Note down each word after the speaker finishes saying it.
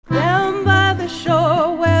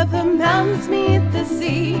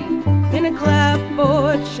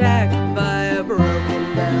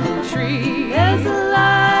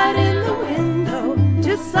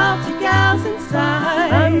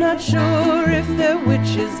sure if they're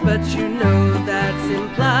witches, but you know that's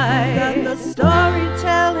implied. Got the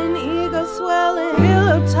storytelling, ego swelling,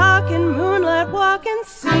 pillow talking, moonlight walking,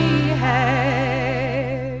 sea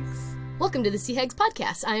hags. Welcome to the Sea Hags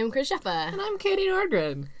Podcast. I am Chris Sheppa. And I'm Katie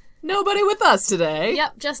Nordgren. Nobody with us today.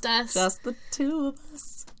 Yep, just us. Just the two of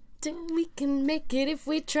us. We can make it if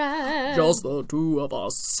we try. Just the two of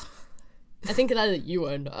us. I think that is you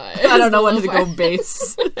and I. I don't know when to go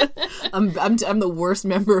bass. I'm the worst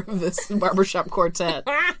member of this barbershop quartet.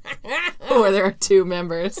 Where there are two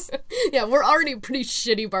members. Yeah, we're already a pretty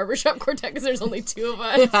shitty barbershop quartet because there's only two of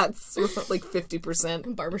us. Yeah, it's like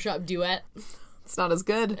 50%. Barbershop duet. It's not as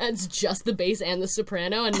good. It's just the bass and the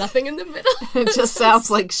soprano and nothing in the middle. It just sounds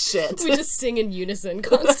like shit. We just sing in unison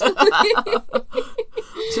constantly.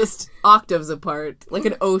 Just octaves apart, like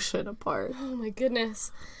an ocean apart. Oh my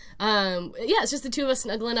goodness. Yeah, it's just the two of us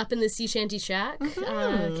snuggling up in the sea shanty shack,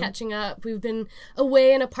 catching up. We've been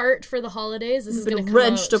away and apart for the holidays. This is going to come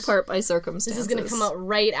wrenched out, apart by circumstances. This is going to come out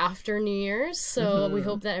right after New Year's, so we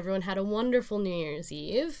hope that everyone had a wonderful New Year's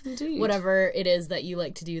Eve. Indeed. Whatever it is that you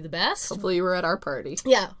like to do the best. Hopefully you were at our party.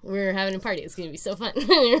 Yeah, we're having a party. It's going to be so fun.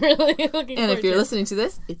 Really looking And if you're forward to it. listening to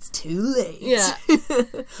this, it's too late. Yeah.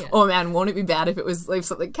 Oh man, won't it be bad if it was like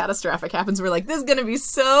something catastrophic happens? We're like, this is gonna be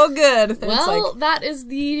so good. And Well, it's like, that is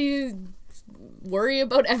the worry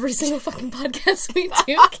about every single fucking podcast we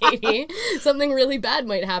do, Katie. Something really bad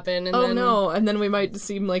might happen. And then, no, and then we might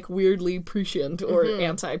seem like weirdly prescient or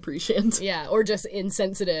anti-prescient. Yeah, or just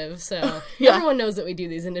insensitive. So Yeah. everyone knows that we do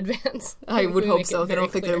these in advance. I would We hope make so. it They don't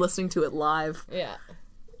very think clear. they're listening to it live. Yeah.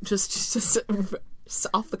 Just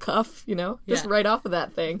off the cuff, you know? Just Yeah. right off of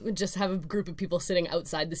that thing. We just have a group of people sitting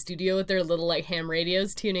outside the studio with their little, like, ham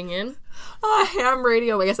radios tuning in. Ham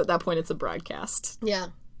radio, I guess at that point it's a broadcast. Yeah.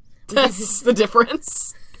 That's the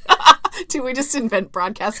difference. Do we just invent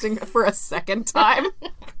broadcasting for a second time?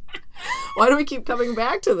 Why do we keep coming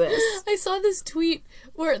back to this? I saw this tweet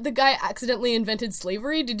where the guy accidentally invented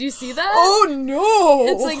slavery. Did you see that? Oh no!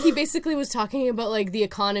 It's like he basically was talking about, like, the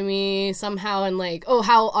economy somehow and, like, oh,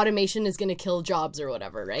 how automation is going to kill jobs or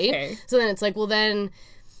whatever, right? Okay. So then it's like, well, then,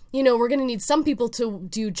 you know, we're going to need some people to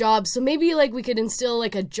do jobs. So maybe, like, we could instill,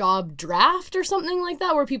 like, a job draft or something like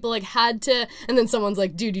that where people, like, had to... And then someone's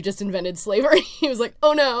like, dude, you just invented slavery. He was like,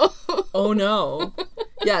 oh, no. Oh no.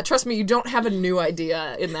 Yeah, trust me, you don't have a new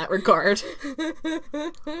idea in that regard.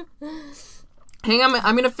 Hang on,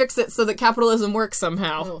 I'm gonna fix it so that capitalism works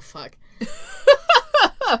somehow. Oh, fuck.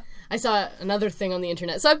 I saw another thing on the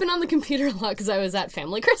internet. So I've been on the computer a lot because I was at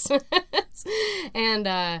Family Christmas. And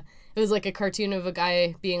it was like a cartoon of a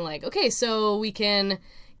guy being like, okay, so we can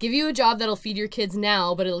give you a job that'll feed your kids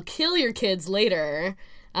now, but it'll kill your kids later.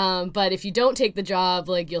 But if you don't take the job,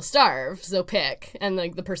 like, you'll starve, so pick. And,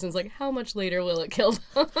 like, the person's like, how much later will it kill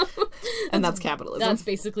them? And that's capitalism. That's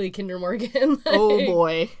basically Kinder Morgan. Like, Oh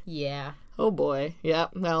boy. Yeah. Oh boy. Yeah,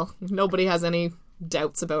 well, nobody has any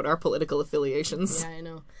doubts about our political affiliations. Yeah, I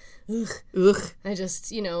know. Ugh. Ugh. I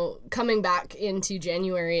just, you know, coming back into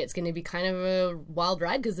January, it's going to be kind of a wild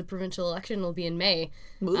ride because the provincial election will be in May.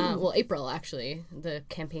 Well, April, actually, the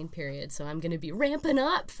campaign period. So I'm going to be ramping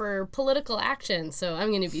up for political action. So I'm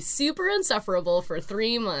going to be super insufferable for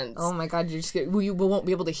 3 months. Oh my god, we won't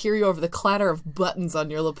be able to hear you over the clatter of buttons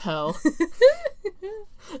on your lapel.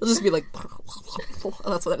 It'll just be like,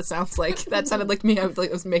 that's what it sounds like. That sounded like me. I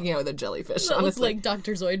was making out with a jellyfish, That looks honestly. like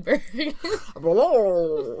Dr. Zoidberg.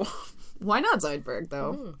 Why not Zoidberg,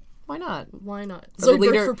 though? Why not? Why not? The Zoidberg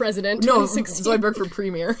leader- for president, No, 2016. Zoidberg for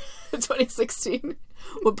premier, 2016.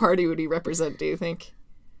 What party would he represent, do you think?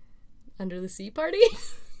 Under the Sea Party?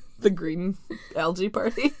 The Green Algae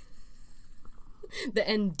Party? The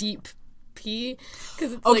NDP?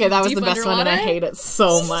 Because it's Okay, like that was deep the best one, and I underwater. hate it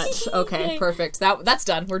so much. Okay, Yay. perfect. That's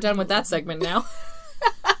done. We're done with that segment now.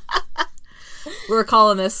 We're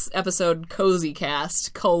calling this episode Cozy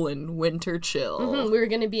Cast, Winter Chill. We were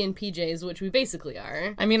going to be in PJs, which we basically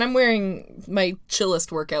are. I mean, I'm wearing my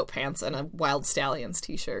chillest workout pants and a Wild Stallions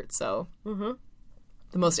t-shirt, so...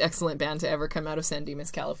 The most excellent band to ever come out of San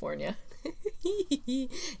Dimas, California.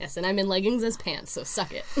 Yes, and I'm in leggings as pants, so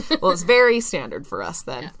suck it. Well, it's very standard for us,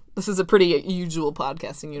 then. Yeah. This is a pretty usual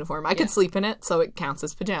podcasting uniform. I could sleep in it, so it counts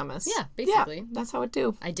as pajamas. Yeah, basically. Yeah, that's how it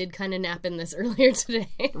do. I did kind of nap in this earlier today.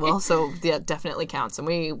 Well, so, yeah, it definitely counts. And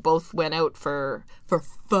we both went out for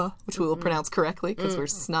pho, which we will pronounce correctly, because we're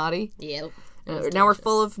snotty. Yep. Now we're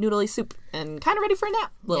full of noodly soup and kind of ready for a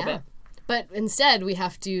nap a little bit. But instead, we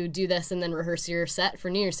have to do this and then rehearse your set for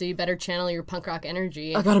New Year's, so you better channel your punk rock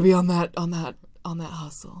energy. I gotta be on that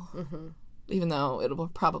hustle. Even though it'll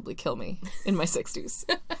probably kill me in my 60s.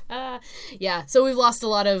 Yeah, so we've lost a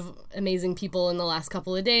lot of amazing people in the last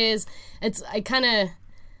couple of days. I kind of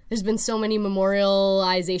there's been so many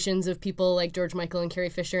memorializations of people like George Michael and Carrie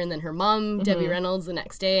Fisher, and then her mom, Debbie Reynolds, the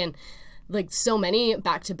next day, and like so many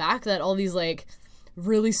back to back that all these like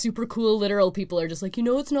really super cool literal people are just like,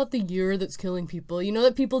 it's not the year that's killing people.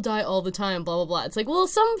 That people die all the time, blah, blah, blah. It's like, well,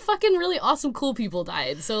 some fucking really awesome, cool people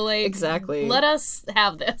died. So, like, Exactly. let us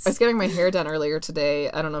have this. I was getting my hair done earlier today.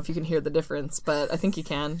 I don't know if you can hear the difference, but I think you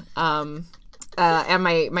can. And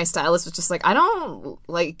my stylist was just like, I don't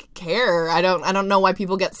like care. I don't know why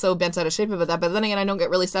people get so bent out of shape about that. But then again, I don't get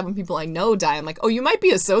really sad when people I know die. I'm like, oh, you might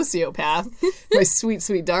be a sociopath, my sweet,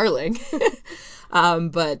 sweet darling.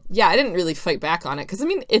 But yeah, I didn't really fight back on it because, I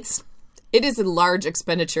mean, it is a large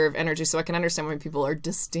expenditure of energy, so I can understand when people are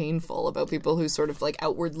disdainful about people who sort of like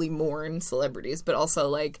outwardly mourn celebrities, but also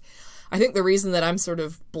like, I think the reason that I'm sort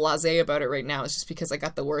of blasé about it right now is just because I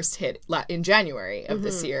got the worst hit in January of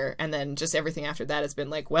this year, and then just everything after that has been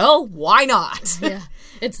like, well, why not? Yeah,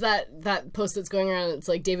 it's that post that's going around. It's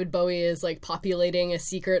like David Bowie is like populating a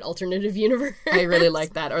secret alternative universe. I really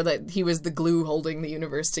like that, or that he was the glue holding the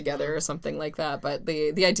universe together, or something like that. But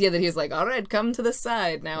the idea that he's like, all right, come to the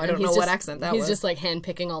side now. I don't know what accent that was. He's just like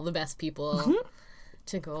handpicking all the best people.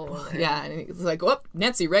 To go over there. Yeah, and he's like, whoop,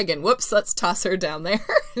 Nancy Reagan, whoops, let's toss her down there.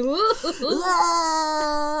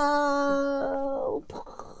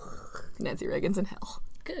 Nancy Reagan's in hell.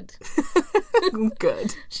 Good.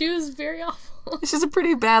 Good. She was very awful. She's a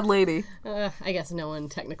pretty bad lady. I guess no one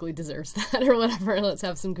technically deserves that or whatever. Let's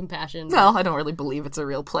have some compassion. Well, I don't really believe it's a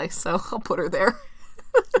real place, so I'll put her there.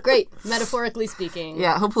 Great, metaphorically speaking.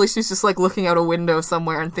 Yeah, hopefully she's just like looking out a window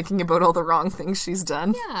somewhere and thinking about all the wrong things she's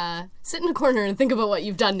done. Yeah, sit in a corner and think about what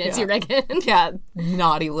you've done, Nancy Reagan. Yeah,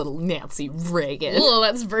 naughty little Nancy Reagan. Oh,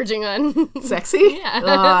 that's verging on sexy? Yeah.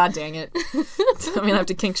 Ah, dang it. I'm gonna have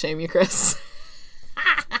to kink shame you, Chris.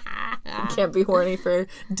 You can't be horny for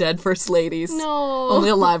dead first ladies. No. Only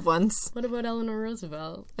alive ones. What about Eleanor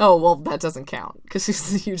Roosevelt? Oh, well, that doesn't count, because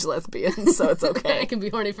she's a huge lesbian, so it's okay. I can be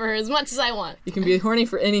horny for her as much as I want. You can be horny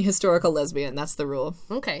for any historical lesbian, that's the rule.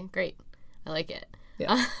 Okay, great. I like it.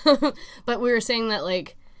 Yeah. But we were saying that,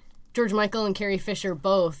 like, George Michael and Carrie Fisher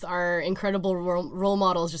both are incredible role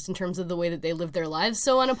models just in terms of the way that they live their lives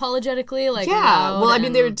so unapologetically. Like, yeah, well, I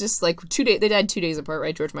mean, they were just like they died 2 days apart,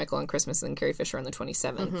 right? George Michael on Christmas and Carrie Fisher on the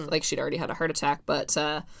 27th. Like, she'd already had a heart attack, but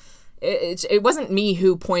it wasn't me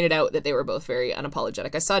who pointed out that they were both very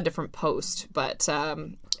unapologetic. I saw a different post, but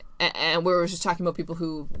and we were just talking about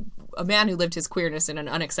people a man who lived his queerness in an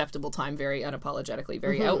unacceptable time very unapologetically,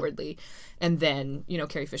 very outwardly, and then,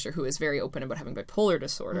 Carrie Fisher, who is very open about having bipolar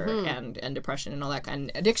disorder and depression and all that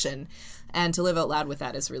kind of addiction, and to live out loud with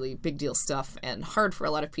that is really big deal stuff and hard for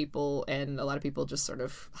a lot of people, and a lot of people just sort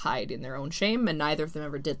of hide in their own shame, and neither of them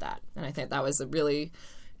ever did that, and I think that was a really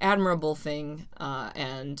admirable thing,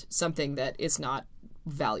 and something that is not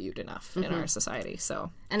valued enough in our society.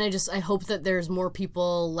 So, and I hope that there's more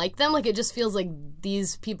people like them. Like, it just feels like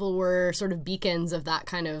these people were sort of beacons of that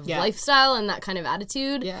kind of lifestyle and that kind of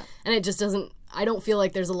attitude. Yeah. And it just doesn't, I don't feel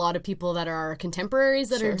like there's a lot of people that are contemporaries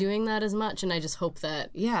that are doing that as much, and I just hope that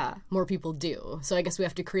more people do. So I guess we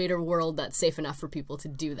have to create a world that's safe enough for people to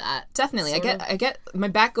do that. Definitely. I get my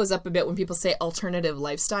back goes up a bit when people say alternative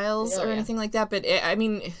lifestyles or anything like that, but I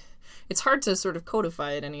mean, it's hard to sort of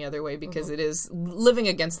codify it any other way, because it is living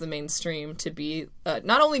against the mainstream to be,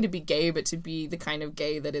 not only to be gay, but to be the kind of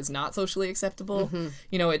gay that is not socially acceptable.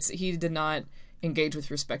 He did not engage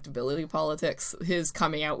with respectability politics. His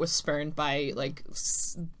coming out was spurned by, like,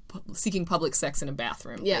 seeking public sex in a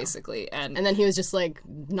bathroom, basically. And then he was just, like,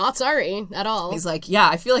 not sorry at all. He's like, yeah,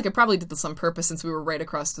 I feel like I probably did this on purpose, since we were right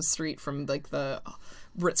across the street from, like, the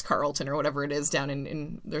Ritz-Carlton or whatever it is down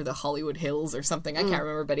in the Hollywood Hills or something. I can't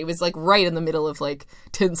remember, but he was like right in the middle of like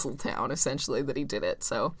Tinseltown, essentially, that he did it,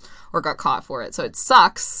 or got caught for it. So it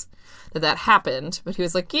sucks that happened, but he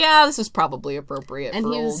was like, yeah, this is probably appropriate and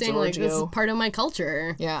for he was old saying Giorgio. Like, this is part of my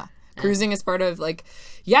culture. Yeah. Cruising is part of, like,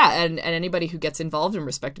 and anybody who gets involved in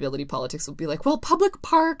respectability politics will be like, well, public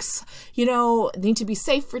parks, need to be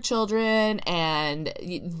safe for children, and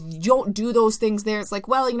you don't do those things there. It's like,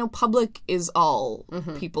 well, public is all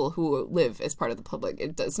people who live as part of the public.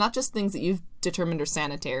 It's not just things that you've determined are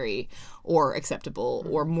sanitary or acceptable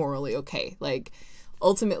or morally okay. Like,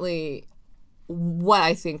 ultimately, what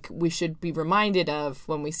I think we should be reminded of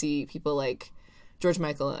when we see people like George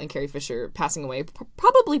Michael and Carrie Fisher passing away,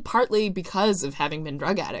 probably partly because of having been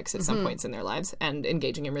drug addicts at some points in their lives and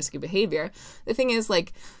engaging in risky behavior. The thing is,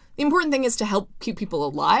 like, the important thing is to help keep people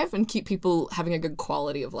alive and keep people having a good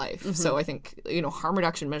quality of life. So I think, harm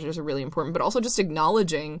reduction measures are really important, but also just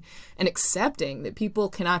acknowledging and accepting that people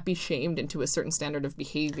cannot be shamed into a certain standard of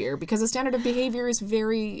behavior, because a standard of behavior is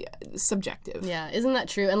very subjective. Yeah, isn't that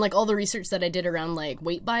true? And like all the research that I did around like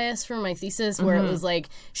weight bias for my thesis, where it was like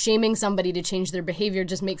shaming somebody to change their behavior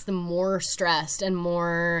just makes them more stressed and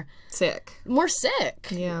more Sick.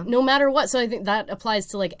 Yeah. No matter what. So I think that applies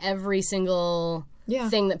to like every single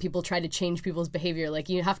thing that people try to change people's behavior. Like,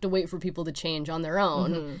 you have to wait for people to change on their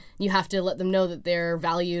own. You have to let them know that they're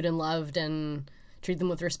valued and loved and treat them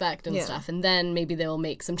with respect and stuff. And then maybe they'll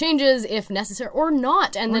make some changes if necessary, or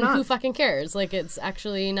not. And then who fucking cares? Like, it's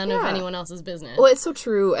actually none of anyone else's business. Well, it's so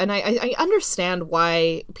true. And I understand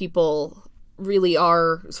why people really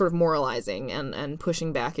are sort of moralizing and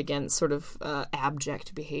pushing back against sort of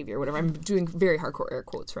abject behavior, whatever. I'm doing very hardcore air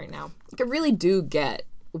quotes right now. Like, I really do get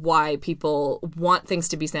why people want things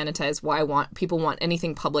to be sanitized, why people want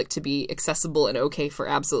anything public to be accessible and okay for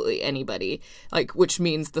absolutely anybody, like, which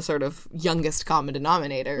means the sort of youngest common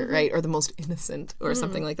denominator, right, or the most innocent or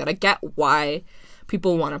something like that. I get why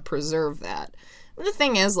people want to preserve that. But the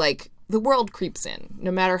thing is, like, the world creeps in.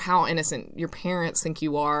 No matter how innocent your parents think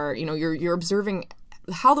you are, you're observing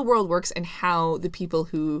how the world works and how the people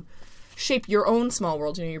who shape your own small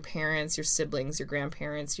world, your parents, your siblings, your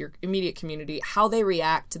grandparents, your immediate community, how they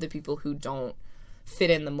react to the people who don't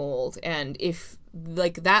fit in the mold. And if,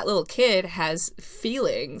 like, that little kid has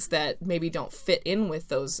feelings that maybe don't fit in with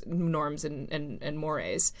those norms and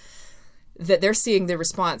mores, that they're seeing the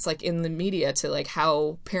response, like, in the media to, like,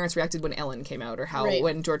 how parents reacted when Ellen came out, or how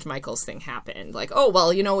when George Michael's thing happened. Like, oh, well,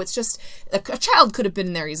 it's just a child could have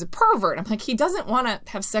been there. He's a pervert. I'm like, he doesn't want to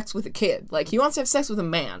have sex with a kid. Like, he wants to have sex with a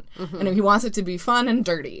man. And he wants it to be fun and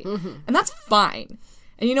dirty. And that's fine.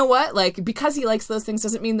 And you know what? Like, because he likes those things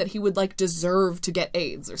doesn't mean that he would, like, deserve to get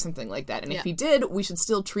AIDS or something like that. And if he did, we should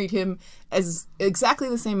still treat him as exactly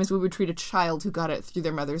the same as we would treat a child who got it through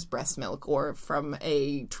their mother's breast milk or from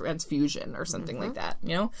a transfusion or something like that,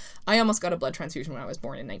 I almost got a blood transfusion when I was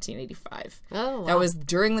born in 1985. Oh, wow. That was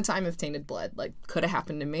during the time of tainted blood. Like, could have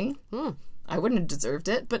happened to me. I wouldn't have deserved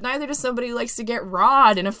it, but neither does somebody who likes to get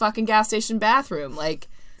rawed in a fucking gas station bathroom. Like,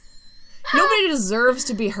 nobody deserves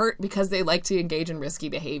to be hurt because they like to engage in risky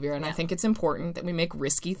behavior, and I think it's important that we make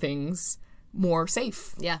risky things more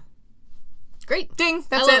safe. Yeah. Great. Ding.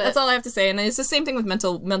 That's it. That's all I have to say. And it's the same thing with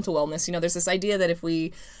mental wellness. There's this idea that if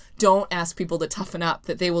we don't ask people to toughen up,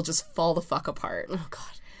 that they will just fall the fuck apart. Oh,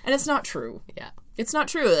 God. And it's not true. Yeah. It's not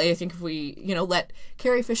true. I think if we, let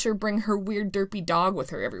Carrie Fisher bring her weird, derpy dog with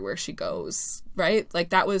her everywhere she goes, right? Like,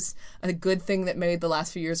 that was a good thing that made the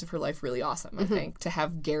last few years of her life really awesome, I think, to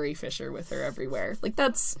have Gary Fisher with her everywhere. Like,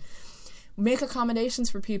 make accommodations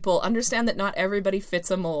for people. Understand that not everybody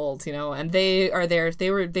fits a mold, and they are there.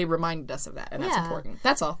 They reminded us of that, and that's important.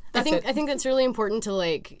 That's all. I think that's really important to,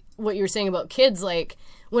 like, what you were saying about kids, like,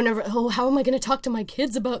 whenever, how am I going to talk to my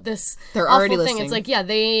kids about this They're awful already thing? listening. It's like, yeah,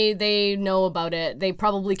 they know about it. They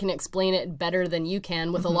probably can explain it better than you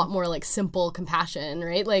can with a lot more, like, simple compassion,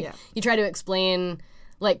 right? Like, you try to explain,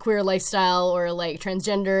 like, queer lifestyle or, like,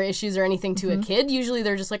 transgender issues or anything to a kid, usually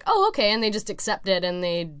they're just like, oh, okay, and they just accept it and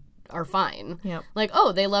they are fine. Yep. Like,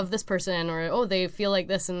 oh, they love this person, or, oh, they feel like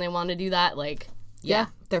this and they want to do that. Like, yeah.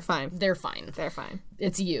 They're fine. They're fine. They're fine.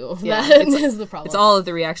 It's you. Yeah, That is the problem. It's all of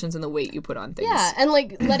the reactions and the weight you put on things. Yeah, and,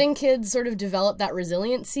 like, letting kids sort of develop that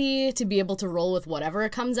resiliency to be able to roll with whatever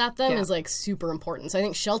comes at them is, like, super important. So I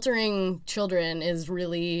think sheltering children is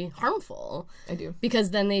really harmful. I do.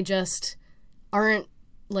 Because then they just aren't,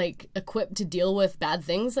 like, equipped to deal with bad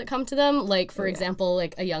things that come to them. Like, for example,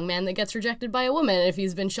 like, a young man that gets rejected by a woman, if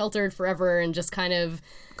he's been sheltered forever and just kind of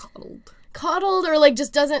coddled or, like,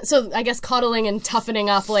 just doesn't. So I guess coddling and toughening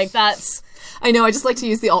up, like, that's. I know. I just like to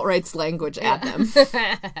use the alt-right's language at them.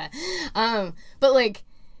 But, like,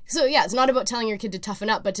 so yeah, it's not about telling your kid to toughen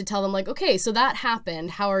up, but to tell them, like, okay, so that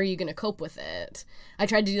happened. How are you going to cope with it? I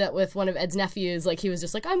tried to do that with one of Ed's nephews. Like, he was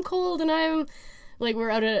just like, I'm cold and I'm. Like,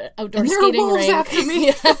 we're at an outdoor skating rink. After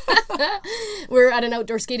me. We're at an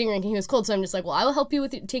outdoor skating rink and he was cold, so I'm just like, well, I will help you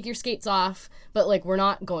take your skates off, but, like, we're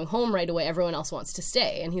not going home right away. Everyone else wants to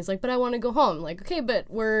stay. And he's like, but I want to go home. I'm like, okay, but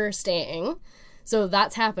we're staying. So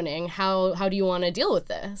that's happening. How do you want to deal with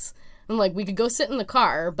this? I'm like, we could go sit in the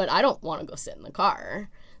car, but I don't want to go sit in the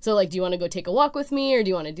car. So, like, do you want to go take a walk with me, or do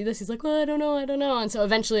you want to do this? He's like, well, I don't know. And so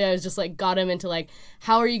eventually I was just, like, got him into, like,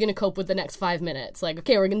 how are you going to cope with the next 5 minutes? Like,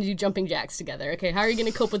 okay, we're going to do jumping jacks together. Okay, how are you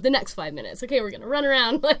going to cope with the next 5 minutes? Okay, we're going to run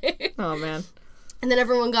around. Oh, man. And then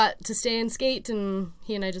everyone got to stay and skate, and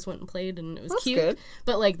he and I just went and played, and it was cute. Good.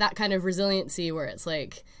 But, like, that kind of resiliency where it's,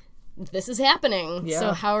 like, this is happening. Yeah.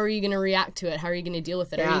 So how are you going to react to it? How are you going to deal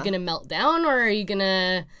with it? Are Yeah. you going to melt down, or are you going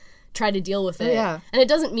to try to deal with it? Yeah. And it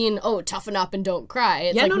doesn't mean, toughen up and don't cry.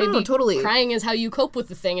 It's Yeah, like no, maybe totally. crying is how you cope with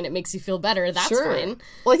the thing and it makes you feel better. That's fine.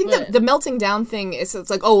 Well, I think But- the melting down thing is, it's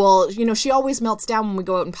like, oh, well, she always melts down when we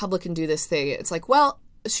go out in public and do this thing. It's like, well,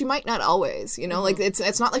 she might not always, like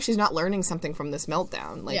it's not like she's not learning something from this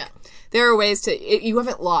meltdown. Like Yeah. there are ways you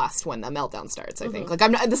haven't lost when the meltdown starts, I think. Like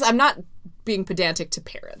I'm not being pedantic to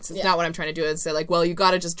parents. It's not what I'm trying to do. It's say like, well, you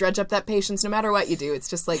got to just dredge up that patience no matter what you do. It's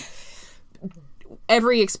just like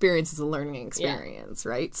every experience is a learning experience,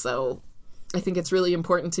 right? So I think it's really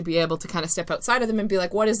important to be able to kind of step outside of them and be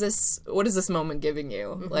like, what is this moment giving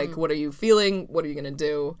you? Like, what are you feeling? What are you going to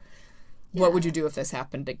do? What would you do if this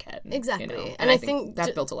happened again? Exactly. And I think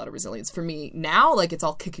that built a lot of resilience for me now. Like, it's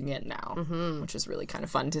all kicking in now, which is really kind of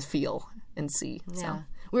fun to feel and see. Yeah. So.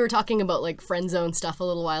 We were talking about like friend zone stuff a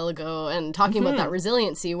little while ago and talking about that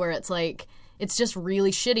resiliency where it's like, it's just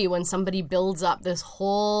really shitty when somebody builds up this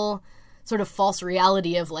whole sort of false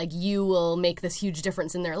reality of like, you will make this huge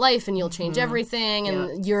difference in their life and you'll change everything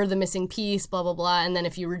and you're the missing piece, blah, blah, blah. And then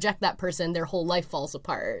if you reject that person, their whole life falls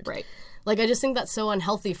apart. Right. Like, I just think that's so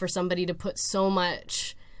unhealthy for somebody to put so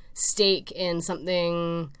much stake in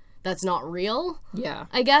something that's not real. Yeah.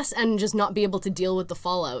 I guess, and just not be able to deal with the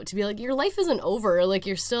fallout. To be like, your life isn't over. Like,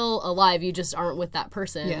 you're still alive. You just aren't with that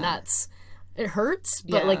person. Yeah. It hurts,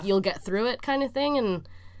 but Yeah. like, you'll get through it kind of thing. And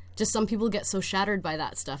just some people get so shattered by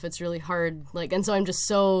that stuff. It's really hard. Like, and so I'm just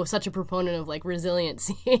such a proponent of like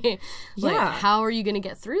resiliency. Like, Yeah. how are you going to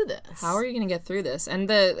get through this? How are you going to get through this?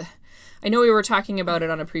 And I know we were talking about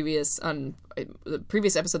it on the previous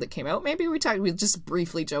episode that came out. Maybe we just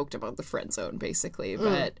briefly joked about the friend zone, basically.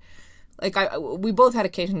 But like we both had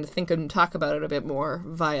occasion to think and talk about it a bit more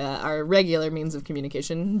via our regular means of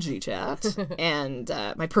communication, GChat, and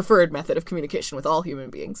my preferred method of communication with all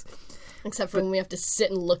human beings. Except for when we have to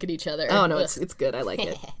sit and look at each other. Oh no, it's good. I like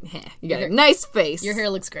it. You got a nice face. Your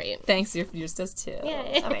hair looks great. Thanks. Yours does too.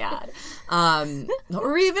 Oh my god. What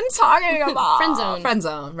were we even talking about? Friend zone. Friend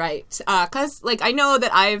zone, right? Because like I know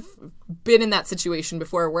that I've been in that situation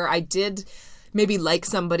before where I did maybe like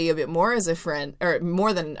somebody a bit more as a friend or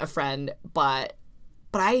more than a friend, but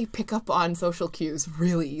I pick up on social cues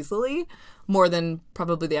really easily. More than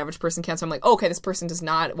probably the average person can. So I'm like, okay, this person does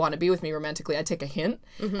not want to be with me romantically. I take a hint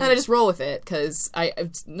and I just roll with it because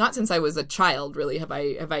not since I was a child really have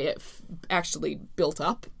I actually built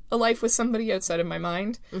up a life with somebody outside of my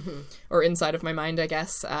mind or inside of my mind, I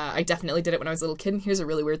guess. I definitely did it when I was a little kid. And here's a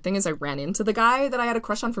really weird thing is I ran into the guy that I had a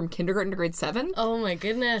crush on from kindergarten to grade 7. Oh my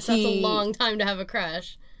goodness, that's a long time to have a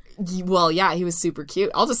crush. Well, yeah, he was super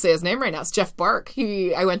cute. I'll just say his name right now. It's Jeff Bark.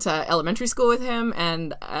 I went to elementary school with him,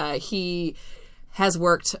 and he has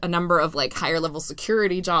worked a number of like higher level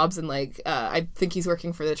security jobs, and like I think he's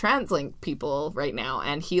working for the TransLink people right now.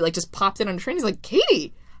 And he like just popped in on a train. He's like,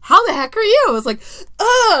 "Katie, how the heck are you?" I was like,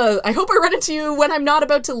 I hope I run into you when I'm not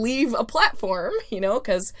about to leave a platform,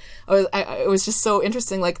 because it was just so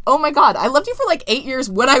interesting. Like, oh my god, I loved you for like 8 years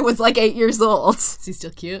when I was like 8 years old. Is he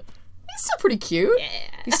still cute? He's still pretty cute. Yeah.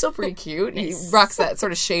 He's still pretty cute. He rocks that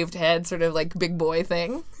sort of shaved head, sort of like big boy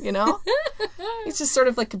thing, He's just sort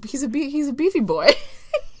of like, he's a beefy boy.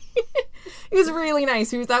 He was really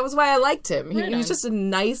nice. That was why I liked him. He was just a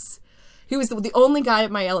nice... He was the only guy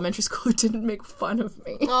at my elementary school who didn't make fun of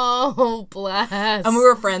me. Oh, bless. And we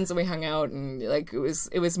were friends and we hung out and like it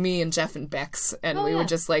was me and Jeff and Bex and we would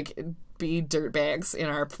just like be dirtbags in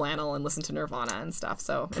our flannel and listen to Nirvana and stuff.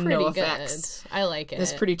 So and pretty no good. effects. I like it. It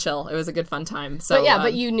was pretty chill. It was a good fun time. So But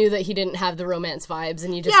but you knew that he didn't have the romance vibes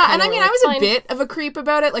and you just and I mean like, I was fine. a bit of a creep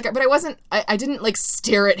about it, like, but I wasn't. I didn't like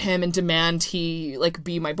stare at him and demand he like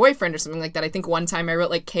be my boyfriend or something like that. I think one time I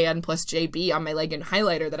wrote like KN plus JB on my leg in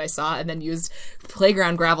highlighter that I saw, and then used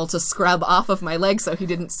playground gravel to scrub off of my leg so he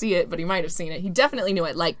didn't see it, but he might have seen it. He definitely knew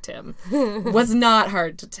I liked him. Was not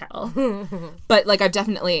hard to tell. But like I've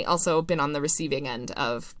definitely also been on the receiving end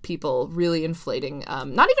of people really inflating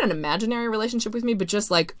not even an imaginary relationship with me, but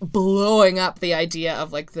just like blowing up the idea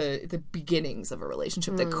of like the beginnings of a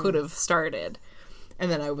relationship that could have started.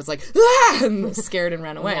 And then I was like, and scared and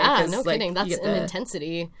ran away. Yeah, no like, kidding. That's you get an the-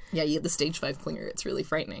 intensity. Yeah, you get the stage 5 clinger. It's really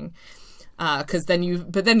frightening. Because then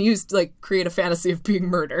you like create a fantasy of being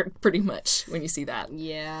murdered pretty much when you see that.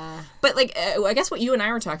 Yeah. But like, I guess what you and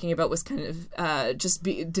I were talking about was kind of just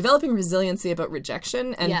developing resiliency about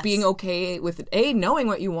rejection and Yes. being okay with A, knowing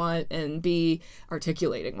what you want, and B,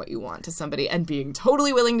 articulating what you want to somebody and being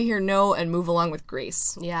totally willing to hear no and move along with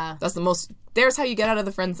grace. Yeah. There's how you get out of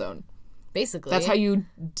the friend zone. Basically. That's how you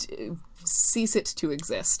cease it to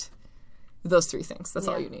exist. Those 3 things. That's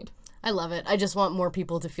all you need. I love it. I just want more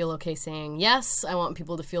people to feel okay saying yes. I want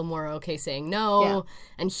people to feel more okay saying no,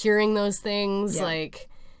 and hearing those things. Yeah. Like,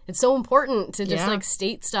 it's so important to just Yeah. like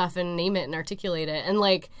state stuff and name it and articulate it. And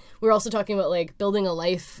like, we're also talking about like building a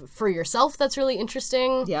life for yourself that's really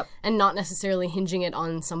interesting. Yep. And not necessarily hinging it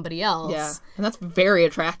on somebody else. Yeah. And that's very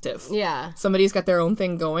attractive. Yeah. Somebody who's got their own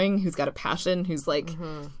thing going, who's got a passion, who's like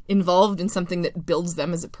involved in something that builds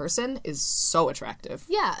them as a person is so attractive.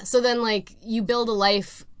 Yeah. So then like you build a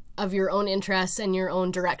life of your own interests and your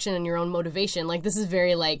own direction and your own motivation. Like, this is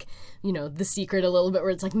very like, you know, The Secret a little bit,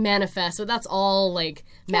 where it's like manifest, but that's all like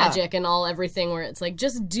magic and all everything, where it's like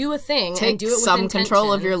just do a thing and Take do it with some intention.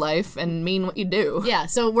 control of your life and mean what you do. Yeah,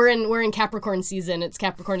 so we're in Capricorn season. It's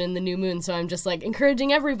Capricorn in the new moon, so I'm just like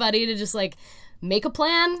encouraging everybody to just like make a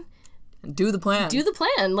plan. Do the plan. Do the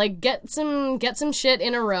plan. Like, get some shit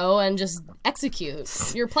in a row and just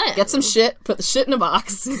execute your plan. Get some shit, put the shit in a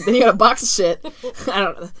box, then you got a box of shit. I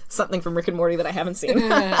don't know, something from Rick and Morty that I haven't seen.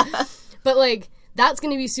 But like, that's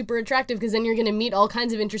going to be super attractive, because then you're going to meet all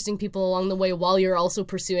kinds of interesting people along the way while you're also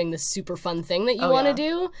pursuing this super fun thing that you want to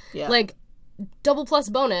do. Yeah. Like, double plus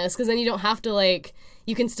bonus, because then you don't have to like,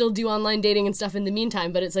 you can still do online dating and stuff in the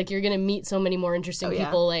meantime, but it's like you're going to meet so many more interesting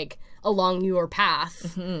people like along your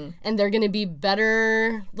path, and they're going to be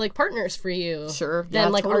better like partners for you. Sure. Than Yeah,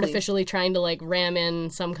 like totally. artificially trying to like ram in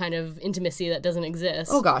some kind of intimacy that doesn't exist.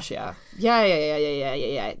 Oh gosh, yeah. Yeah.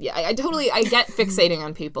 I totally, I get fixating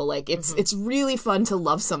on people. Like, it's really fun to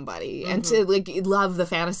love somebody and to like love the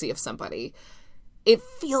fantasy of somebody. It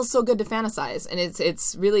feels so good to fantasize, and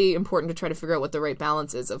it's really important to try to figure out what the right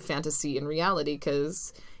balance is of fantasy and reality,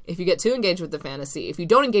 because if you get too engaged with the fantasy, if you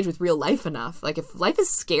don't engage with real life enough, like if life is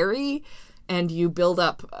scary and you build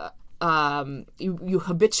up, you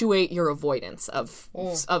habituate your avoidance of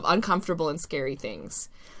uncomfortable and scary things,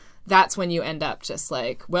 that's when you end up just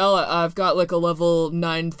like, well, I've got like a level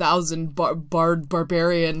 9,000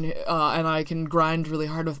 barbarian, and I can grind really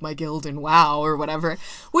hard with my guild in WoW or whatever.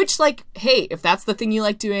 Which, like, hey, if that's the thing you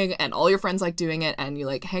like doing and all your friends like doing it and you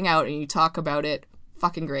like hang out and you talk about it,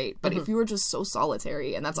 fucking great. But if you were just so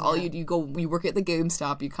solitary and that's all you go, you work at the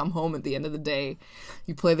GameStop, you come home at the end of the day,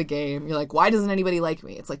 you play the game, you're like, why doesn't anybody like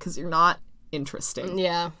me? It's like, because you're not interesting.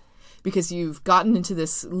 Yeah. Because you've gotten into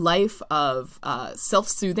this life of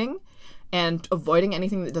self-soothing and avoiding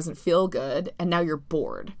anything that doesn't feel good, and now you're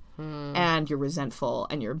bored and you're resentful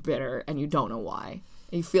and you're bitter and you don't know why.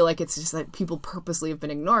 You feel like it's just that people purposely have been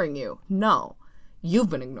ignoring you. No, you've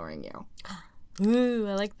been ignoring you. Ooh,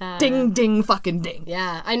 I like that. Ding, ding, fucking ding.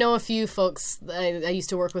 Yeah, I know a few folks, I used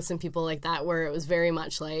to work with some people like that, where it was very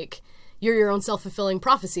much like, you're your own self-fulfilling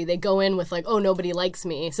prophecy. They go in with like, oh, nobody likes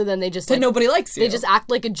me. So then they just like, Nobody likes you. they just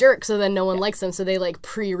act like a jerk, so then no one likes them. So they like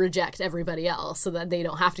pre-reject everybody else so that they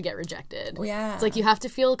don't have to get rejected. Yeah. It's like you have to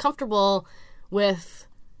feel comfortable with,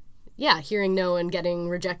 hearing no and getting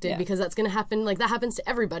rejected, because that's going to happen. Like, that happens to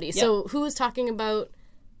everybody. So who is talking about,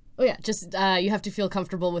 just you have to feel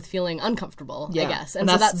comfortable with feeling uncomfortable, I guess. And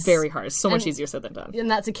so that's very hard. It's so much easier said than done. And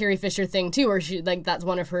that's a Carrie Fisher thing too, where she, like, that's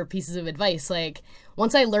one of her pieces of advice. Like,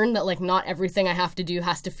 once I learned that like not everything I have to do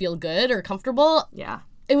has to feel good or comfortable,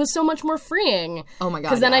 it was so much more freeing. Oh my God,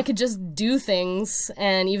 because then I could just do things,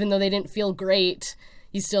 and even though they didn't feel great,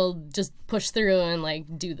 you still just push through and like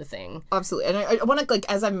do the thing. Absolutely. And I want to, like,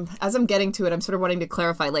 as I'm getting to it, I'm sort of wanting to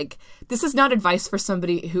clarify, like, this is not advice for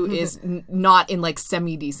somebody who is not in like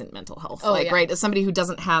semi-decent mental health. Right? As somebody who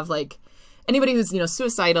doesn't have like anybody who's,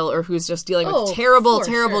 suicidal or who's just dealing with terrible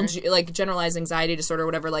like generalized anxiety disorder or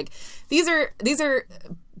whatever, like these are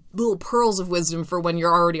little pearls of wisdom for when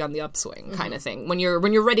you're already on the upswing kind of thing, when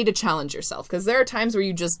you're ready to challenge yourself, because there are times where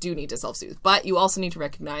you just do need to self-soothe, but you also need to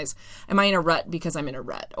recognize, am I in a rut because I'm in a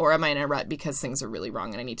rut, or am I in a rut because things are really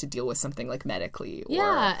wrong and I need to deal with something like medically, or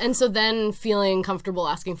and so then feeling comfortable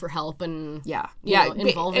asking for help and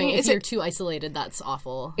involving, if you're too isolated, that's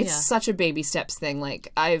awful. It's such a baby steps thing.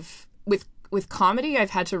 Like, I've with comedy, I've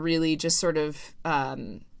had to really just sort of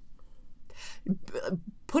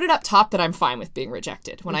put it up top that I'm fine with being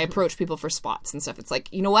rejected when I approach people for spots and stuff. It's like,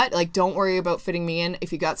 you know what? Like, don't worry about fitting me in.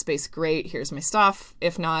 It you got space, great. Here's my stuff.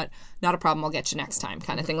 If not a problem. I'll get you next time,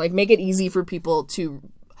 kind of thing. Like, make it easy for people to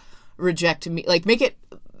reject me. Like, make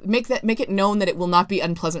it known that it will not be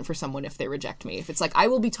unpleasant for someone if they reject me. If it's like, I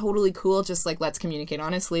will be totally cool, just like, let's communicate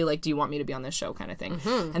honestly. Like, do you want me to be on this show, kind of thing.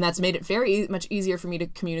 And that's made it very much easier for me to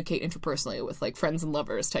communicate interpersonally with like friends and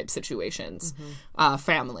lovers type situations,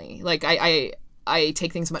 family. Like, I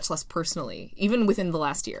take things much less personally, even within the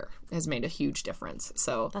last year, has made a huge difference.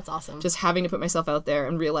 So That's awesome. just having to put myself out there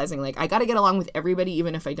and realizing, like, I got to get along with everybody,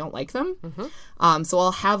 even if I don't like them. So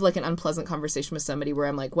I'll have, like, an unpleasant conversation with somebody where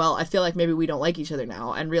I'm like, well, I feel like maybe we don't like each other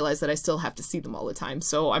now, and realize that I still have to see them all the time.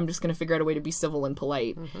 So I'm just going to figure out a way to be civil and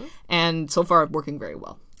polite. And so far, working very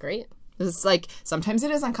well. Great. It's like, sometimes it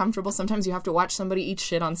is uncomfortable. Sometimes you have to watch somebody eat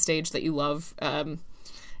shit on stage that you love.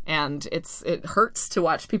 And it hurts to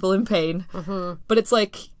watch people in pain. But it's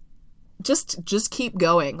like, just keep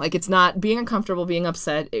going. Like, it's not, being uncomfortable, being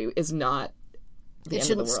upset is not the It end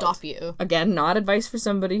shouldn't of the world. stop you. Again, not advice for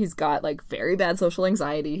somebody who's got, like, very bad social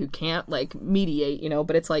anxiety, who can't, like, mediate, you know,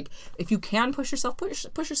 but it's like, if you can push yourself,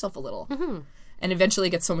 push yourself a little. And eventually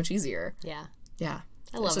it gets so much easier. Yeah. Yeah.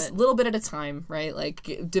 I love It's just it. a little bit at a time, right?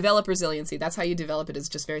 Like, develop resiliency. That's how you develop it, is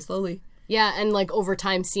just very slowly. Yeah, and like over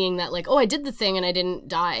time seeing that like, oh, I did the thing and I didn't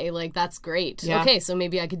die. Like, that's great. Yeah. Okay, so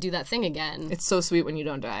maybe I could do that thing again. It's so sweet when you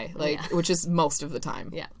don't die, like, which is most of the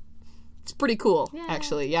time. Yeah. It's pretty cool,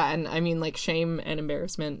 actually. Yeah, and I mean, like, shame and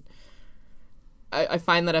embarrassment, I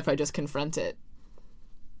find that if I just confront it,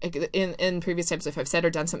 like, in previous times, if I've said or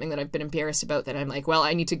done something that I've been embarrassed about, then I'm like, well,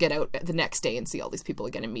 I need to get out the next day and see all these people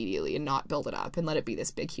again immediately, and not build it up and let it be this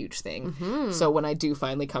big, huge thing. So when I do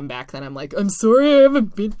finally come back, then I'm like, I'm sorry I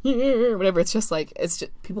haven't been here, whatever. It's just like, it's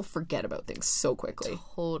just, people forget about things so quickly.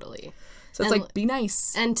 Totally. So it's And- like, be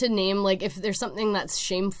nice. And to name, like, if there's something that's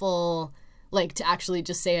shameful, like, to actually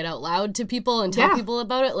just say it out loud to people and tell Yeah. people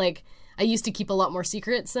about it. Like, I used to keep a lot more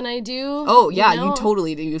secrets than I do. Oh, yeah, know? you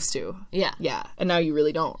totally used to. Yeah. Yeah, and now you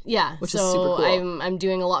really don't. Yeah, Which so is super cool. I'm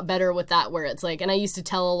doing a lot better with that, where it's like, and I used to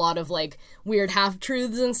tell a lot of like weird half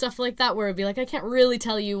truths and stuff like that, where it'd be like, I can't really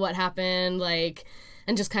tell you what happened, like,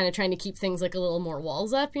 and just kind of trying to keep things like a little more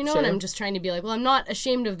walls up, you know. And Sure. I'm just trying to be like, well, I'm not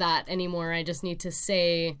ashamed of that anymore. I just need to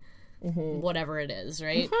say whatever it is,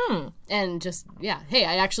 right? And just hey,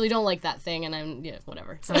 I actually don't like that thing, and I'm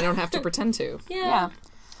whatever. So I don't have to pretend to. yeah.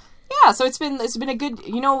 Yeah, so it's been a good,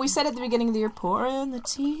 you know, we said at the beginning of the year, pour in the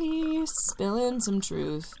tea, spill in some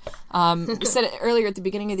truth. We said it earlier at the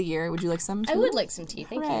beginning of the year. Would you like some tea? I would like some tea,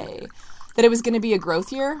 thank you. Hooray. That it was going to be a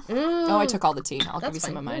growth year. Oh, I took all the tea. I'll give you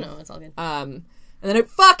some of mine. No, it's all good. And then it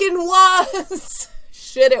fucking was.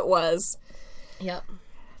 Shit, it was. Yep.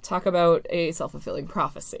 Talk about a self-fulfilling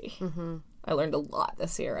prophecy. I learned a lot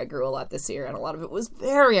this year. I grew a lot this year, and a lot of it was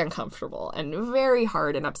very uncomfortable and very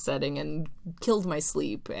hard and upsetting and killed my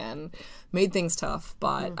sleep and made things tough.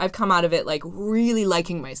 But I've come out of it, like, really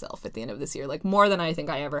liking myself at the end of this year, like, more than I think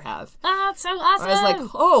I ever have. That's so awesome. I was like,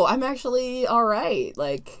 oh, I'm actually all right.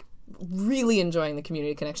 Like, really enjoying the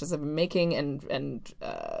community connections I've been making and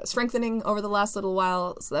strengthening over the last little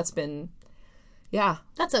while. So that's been... Yeah.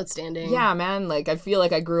 that's outstanding. Yeah, man. Like, I feel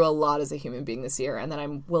like I grew a lot as a human being this year, and that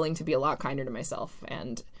I'm willing to be a lot kinder to myself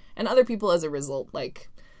and other people as a result. Like,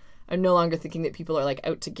 I'm no longer thinking that people are, like,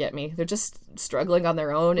 out to get me. They're just struggling on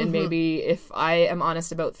their own, and maybe if I am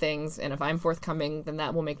honest about things and if I'm forthcoming, then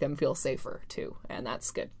that will make them feel safer, too. And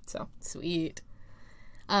that's good. So, Sweet.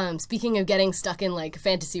 Speaking of getting stuck in, like,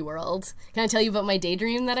 fantasy world, can I tell you about my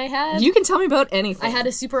daydream that I had? you can tell me about anything. I had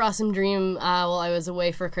a super awesome dream while I was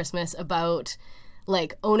away for Christmas about,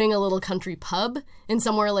 like, owning a little country pub in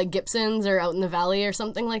somewhere like Gibson's or out in the valley or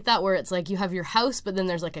something like that, where it's like you have your house, but then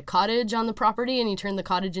there's like a cottage on the property, and you turn the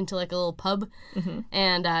cottage into like a little pub.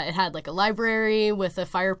 And it had like a library with a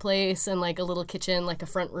fireplace and like a little kitchen, like a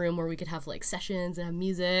front room where we could have like sessions and have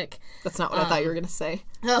music. That's not what I thought you were going to say.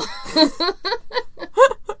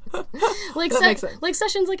 Like That makes sense. like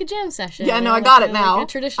sessions, like a jam session. Yeah, you no, know, I got like it now. Like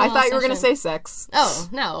a traditional I thought you were going to session. say sex. Oh,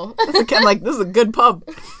 no. I'm like, this is a good pub.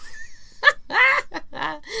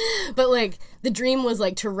 But like the dream was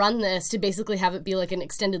like to run this, to basically have it be like an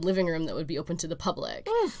extended living room that would be open to the public.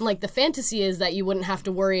 And, like, the fantasy is that you wouldn't have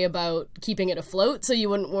to worry about keeping it afloat, so you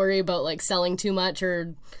wouldn't worry about like selling too much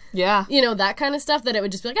or Yeah. you know, that kind of stuff, that it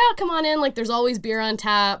would just be like, oh, come on in, like there's always beer on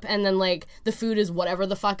tap, and then like the food is whatever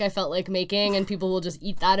the fuck I felt like making, and people will just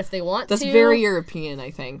eat that if they want That's to. very European,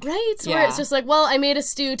 I think. Right? Where Yeah. it's just like, well, I made a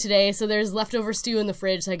stew today, so there's leftover stew in the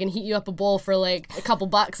fridge, so I can heat you up a bowl for like a couple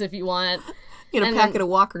bucks if you want. Get a And packet then- of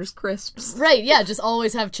Walker's crisps. Right, yeah, just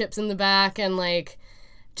always have chips in the back, and like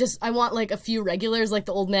just I want like a few regulars, like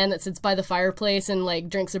the old man that sits by the fireplace and like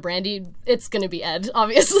drinks a brandy. It's gonna be Ed,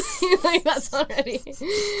 obviously. Like, that's already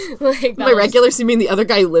like By regulars, you mean the other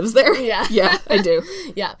guy who lives there? Yeah. Yeah, I do.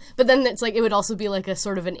 Yeah, but then it's like it would also be like a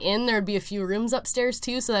sort of an inn. There would be a few rooms upstairs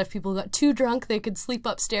too, so that if people got too drunk, they could sleep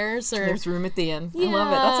upstairs. Or There's room at the inn. I love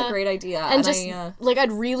it. That's a Yeah. great idea. and just I, like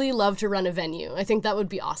I'd really love to run a venue. I think that would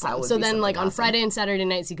be awesome. That would so be then something like on awesome. Friday and Saturday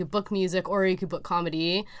nights you could book music or you could book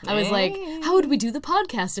comedy. I was like, Hey. how would we do the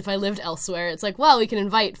podcast? podcast if I lived elsewhere. It's like, well, we can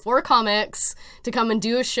invite 4 comics to come and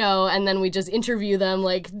do a show, and then we just interview them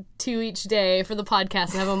like 2 each day for the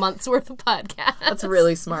podcast and have a month's worth of podcasts. That's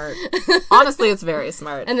really smart. Honestly, it's very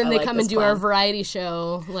smart. And then I they like come this and do plan. our variety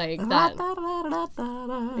show like that.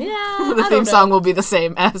 Yeah, The theme song will be the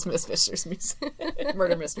same as Miss Fisher's music.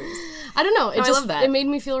 Murder Mysteries. I don't know. It I just love that. it made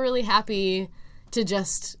me feel really happy to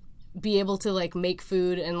just be able to like make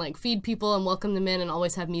food and like feed people and welcome them in and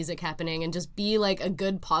always have music happening and just be like a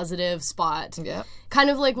good positive spot. Yeah. Kind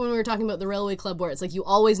of like when we were talking about the Railway Club where it's like you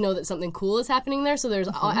always know that something cool is happening there. So there's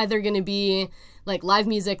either going to be like live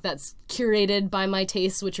music that's curated by my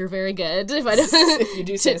tastes, which are very good. If I don't, If you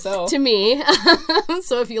do say so. to me.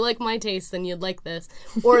 So if you like my taste, then you'd like this.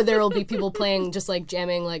 Or there will be people playing just like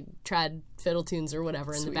jamming like trad fiddle tunes or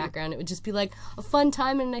whatever in the background. It would just be like a fun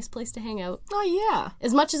time and a nice place to hang out. Oh, yeah.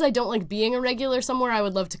 As much as I don't like being a regular somewhere, I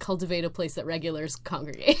would love to cultivate a place that regulars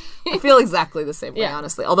congregate. I feel exactly the same way, Yeah.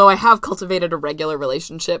 honestly. Although I have cultivated a regular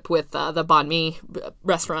relationship with the Banh Mi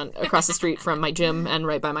restaurant across the street from my gym and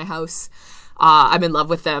right by my house. I'm in love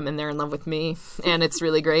with them and they're in love with me, and it's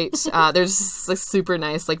really great. There's this like, super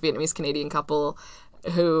nice like Vietnamese Canadian couple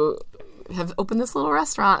who have opened this little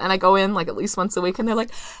restaurant, and I go in like at least once a week and they're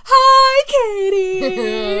like, "Hi,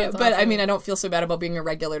 Katie." But I mean, I don't feel so bad about being a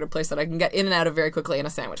regular at a place that I can get in and out of very quickly, and a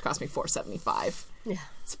sandwich cost me $4.75. Yeah.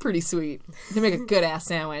 It's pretty sweet. They make a good ass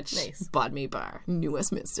sandwich. Nice. Banh Mi Bar, New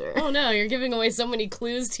Westminster. Oh no, you're giving away so many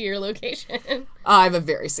clues to your location. I have a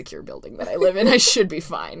very secure building that I live in. I should be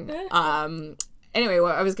fine. Anyway,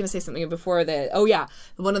 well, I was going to say something before that. Oh yeah,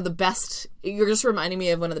 one of the best. You're just reminding me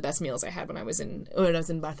of one of the best meals I had when I was in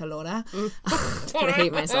Barcelona. I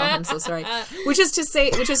hate myself. I'm so sorry. Which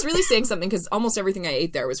is really saying something because almost everything I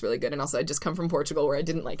ate there was really good, and also I just come from Portugal where I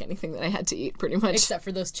didn't like anything that I had to eat pretty much, Except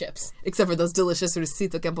for those chips. except for those delicious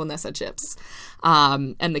Rosito Camponesa chips,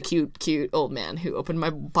 and the cute old man who opened my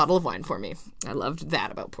bottle of wine for me. I loved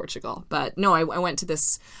that about Portugal. But no, I went to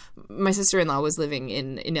this. My sister-in-law was living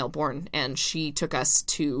in Elborn, and she took us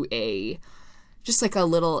to just like a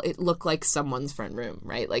little, it looked like someone's front room,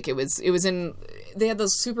 right? Like it was in, they had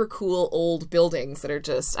those super cool old buildings that are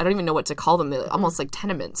just, I don't even know what to call them, they're almost like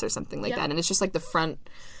tenements or something like that. And it's just like the front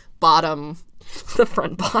bottom,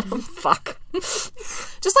 fuck.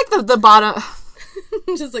 Just like the bottom.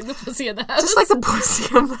 Just like the pussy of the house. Just like the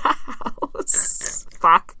pussy of the house.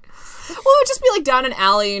 Fuck. Well, it would just be like down an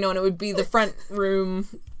alley, and it would be the front room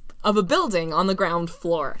of a building on the ground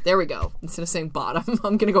floor. There we go. Instead of saying bottom,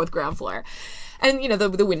 I'm going to go with ground floor. And,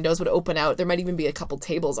 the windows would open out. There might even be a couple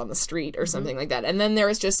tables on the street or something like that. And then there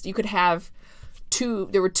was just, you could have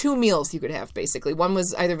there were 2 meals you could have, basically. One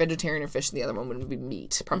was either vegetarian or fish, and the other one would be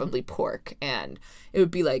meat, probably pork. And it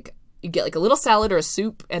would be like, you get like a little salad or a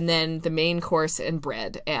soup, and then the main course and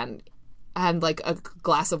bread. And like a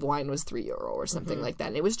glass of wine was €3 or something like that.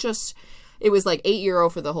 And it was like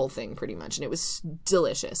 €8 for the whole thing pretty much. And it was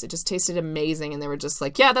delicious. It just tasted amazing. And they were just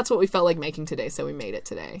like, yeah, that's what we felt like making today. So we made it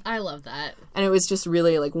today. I love that. And it was just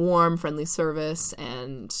really like warm, friendly service.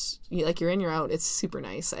 And you're in, you're out. It's super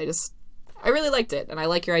nice. I really liked it. And I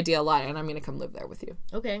like your idea a lot. And I'm going to come live there with you.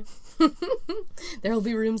 Okay. There will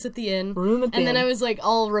be rooms at the inn. And then I was like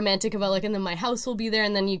all romantic about like, and then my house will be there,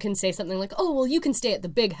 and then you can say something like, oh, well, you can stay at the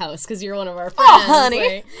big house because you're one of our friends. Oh, honey.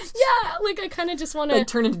 Like, yeah, like I kind of just want to. Like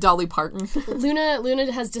turn into Dolly Parton.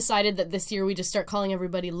 Luna has decided that this year we just start calling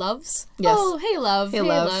everybody loves. Yes. Oh, hey, love. Hey,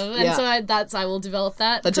 love. love. And Yeah. so I will develop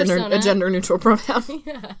that A persona. gender neutral pronoun.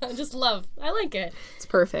 Yeah, just love. I like it. It's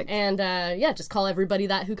perfect. And just call everybody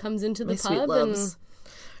that who comes into the My sweet pub. loves.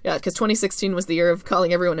 Yeah, because 2016 was the year of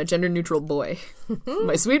calling everyone a gender-neutral boy.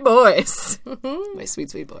 My sweet boys. My sweet,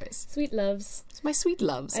 sweet boys. Sweet loves. My sweet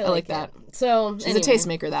loves. I like that. So She's a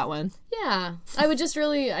tastemaker, that one. Yeah, I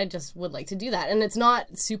just would like to do that, and it's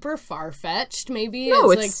not super far fetched. Maybe No,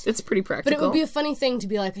 it's pretty practical. but it would be a funny thing to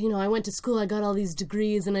be like, I went to school, I got all these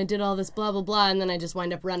degrees, and I did all this blah blah blah, and then I just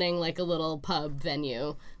wind up running like a little pub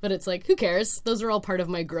venue. But it's like, who cares? Those are all part of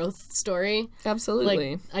my growth story.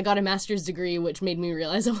 Absolutely. Like, I got a master's degree, which made me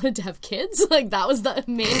realize I wanted to have kids. Like that was the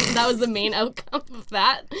main outcome of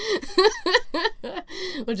that,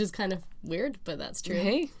 which is kind of weird, but that's true.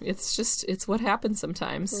 Hey, it's what happens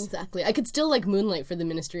sometimes. Exactly. I could still like moonlight for the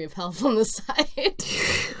Ministry of Health on the side.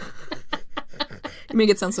 You make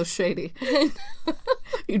it sound so shady.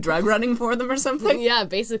 You drug running for them or something? Yeah,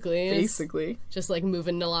 basically. Basically. Just like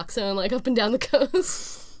moving naloxone like up and down the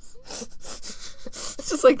coast. It's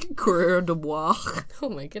just like coureur de bois. Oh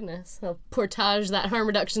my goodness. I'll portage that harm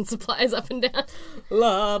reduction supplies up and down.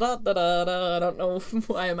 La da da da da. I don't know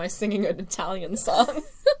why am I singing an Italian song.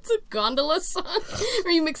 It's a gondola song.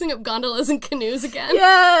 Are you mixing up gondolas and canoes again?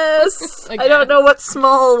 Yes! I Again. don't know what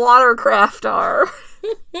small watercraft are.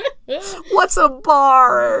 What's a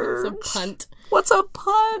barge? It's a punt. What's a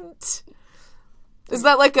punt? Is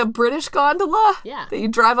that like a British gondola? Yeah. That you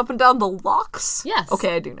drive up and down the locks? Yes.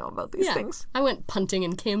 Okay, I do know about these things. I went punting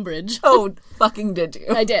in Cambridge. Oh, fucking did you?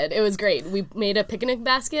 I did. It was great. We made a picnic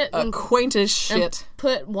basket and Quaint as shit.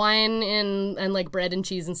 put wine in and like bread and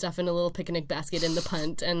cheese and stuff in a little picnic basket in the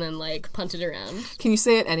punt and then like punted around. Can you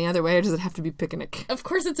say it any other way, or does it have to be picnic? Of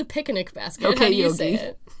course it's a picnic basket. Okay, How do you Yogi. say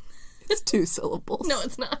it? It's 2 syllables. No,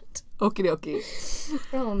 it's not. Okie dokie.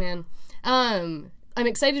 Oh man. I'm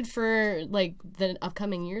excited for like the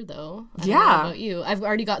upcoming year though. I don't know Yeah. about you. I've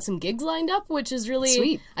already got some gigs lined up, which is really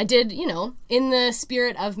Sweet. I did, in the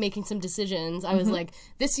spirit of making some decisions, I was like,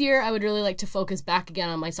 this year I would really like to focus back again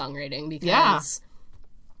on my songwriting because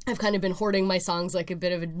I've kind of been hoarding my songs like a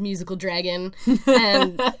bit of a musical dragon,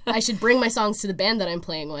 and I should bring my songs to the band that I'm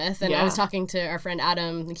playing with. And I was talking to our friend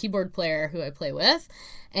Adam, the keyboard player who I play with,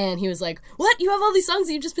 and he was like, "What? You have all these songs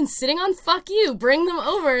that you've just been sitting on? Fuck you! Bring them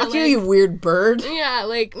over!" Fuck you, you weird bird. Yeah,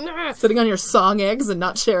 like, nah. Sitting on your song eggs and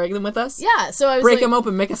not sharing them with us? Yeah, so I was Break like, them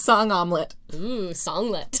open, make a song omelet. ooh,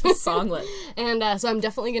 songlet. Songlet. And so I'm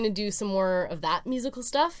definitely going to do some more of that musical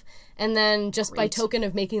stuff. And then just by token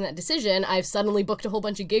of making that decision, I've suddenly booked a whole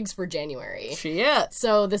bunch of gigs for January. Shit.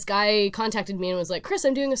 So this guy contacted me and was like, Chris,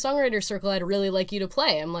 I'm doing a songwriter circle. I'd really like you to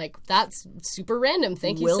play. I'm like, that's super random.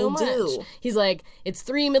 Thank you so Will much. do. He's like, it's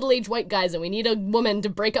 3 middle-aged white guys and we need a woman to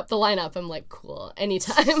break up the lineup. I'm like, cool.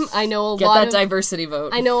 Anytime. I know a Get lot that of diversity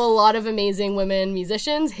vote. I know a lot of amazing women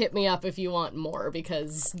musicians. Hit me up if you want more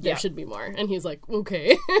because there should be more. And he's like,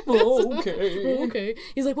 okay. Okay. Okay.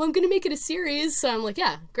 He's like, well, I'm going to make it a series. So I'm like,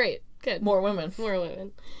 yeah, great. Good. More women. More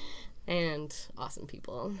women. And awesome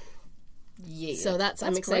people. Yeah. So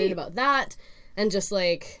I'm excited great. about that. And just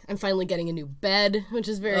like, I'm finally getting a new bed, which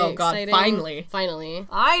is very Oh, God, exciting. finally. Finally.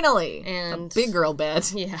 Finally. And a big girl bed.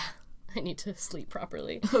 yeah, I need to sleep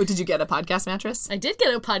properly. Oh, did you get a podcast mattress? I did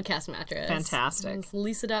get a podcast mattress. Fantastic. It's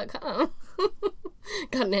Lisa.com.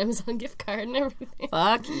 Got an Amazon gift card and everything.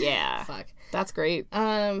 Fuck yeah. Fuck. That's great.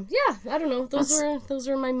 Yeah, I don't know. Those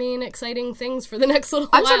were my main exciting things for the next little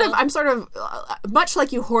while. I'm sort of much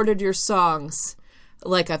like you hoarded your songs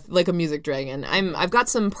like a music dragon. I've got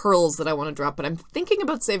some pearls that I want to drop, but I'm thinking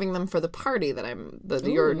about saving them for the party that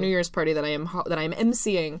your New Year's party that I'm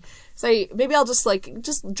emceeing. So maybe I'll just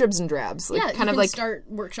dribs and drabs, like Yeah, kind you of can like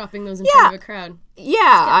start workshopping those in front of a crowd.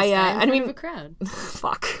 I In mean, front of a crowd.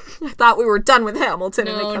 fuck. I thought we were done with Hamilton,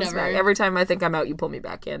 and No, it comes never. back every time I think I'm out. You pull me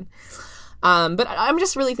back in. But I'm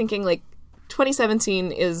just really thinking, like,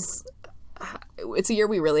 2017 is, it's a year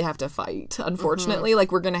we really have to fight, unfortunately.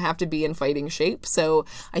 Like, we're going to have to be in fighting shape. So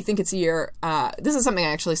I think it's a year, this is something I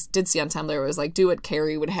actually did see on Tumblr. It was like, do what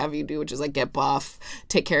Carrie would have you do, which is like get buff,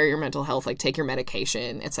 take care of your mental health, like take your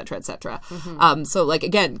medication, et cetera, et cetera. So like,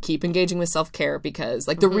 again, keep engaging with self-care because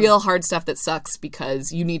like the real hard stuff that sucks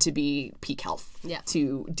because you need to be peak health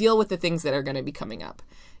to deal with the things that are going to be coming up.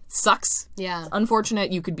 Sucks. Yeah.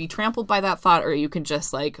 Unfortunate. You could be trampled by that thought, or you can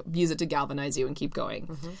just like use it to galvanize you and keep going.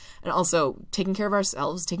 And also taking care of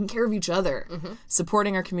ourselves, taking care of each other,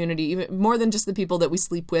 supporting our community, even more than just the people that we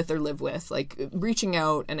sleep with or live with, like reaching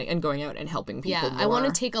out and going out and helping people. Yeah, I want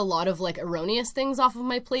to take a lot of like erroneous things off of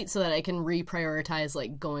my plate so that I can reprioritize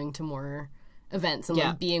like going to more events and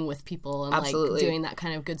like being with people and Absolutely. like doing that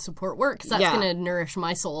kind of good support work because that's going to nourish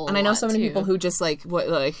my soul. And I know so many people who just like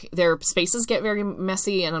their spaces get very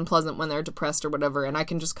messy and unpleasant when they're depressed or whatever, and I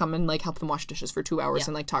can just come and like help them wash dishes for 2 hours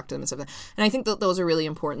and like talk to them and stuff. And I think that those are really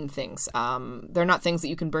important things. They're not things that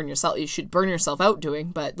you should burn yourself out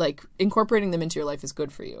doing, but like incorporating them into your life is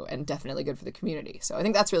good for you and definitely good for the community. So I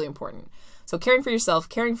think that's really important. So caring for yourself,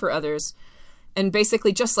 caring for others. And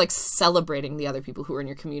basically just, like, celebrating the other people who are in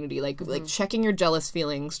your community. Like checking your jealous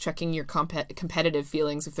feelings, checking your competitive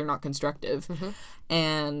feelings if they're not constructive.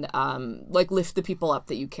 And, like, lift the people up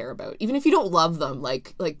that you care about. Even if you don't love them,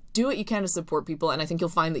 like do what you can to support people. And I think you'll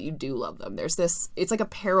find that you do love them. There's this, it's like a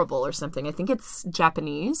parable or something. I think it's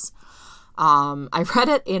Japanese. I read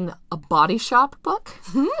it in a Body Shop book.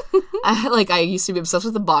 I used to be obsessed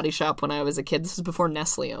with the Body Shop when I was a kid. This was before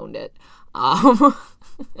Nestle owned it.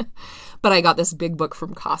 But I got this big book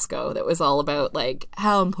from Costco that was all about, like,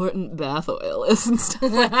 how important bath oil is and stuff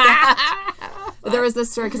like that. But there was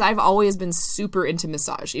this story, because I've always been super into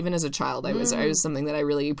massage. Even as a child, I was something that I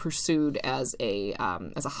really pursued as a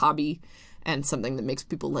hobby and something that makes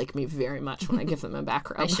people like me very much when I give them a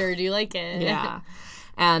back rub. I sure do like it. Yeah.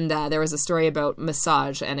 And there was a story about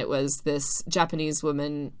massage, and it was this Japanese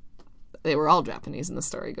woman. They were all Japanese in the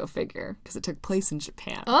story, go figure, because it took place in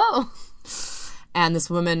Japan. Oh. And this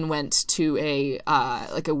woman went to a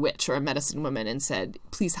witch or a medicine woman and said,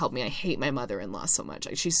 please help me. I hate my mother-in-law so much.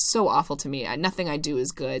 Like, she's so awful to me. Nothing I do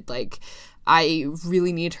is good. Like, I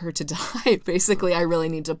really need her to die. Basically, I really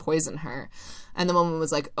need to poison her. And the woman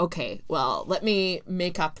was like, okay, well, let me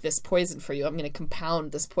make up this poison for you. I'm going to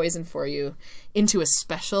compound this poison for you into a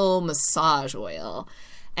special massage oil.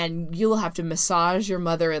 And you'll have to massage your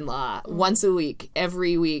mother-in-law once a week,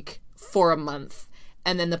 every week for a month.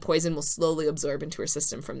 And then the poison will slowly absorb into her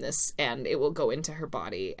system from this, and it will go into her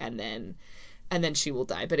body, and then she will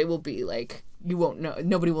die. But it will be like, you won't know,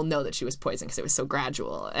 nobody will know that she was poisoned because it was so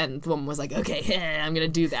gradual. And the woman was like, okay, I'm going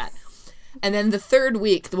to do that. And then the third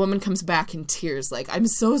week, the woman comes back in tears, like, I'm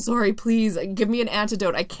so sorry, please, give me an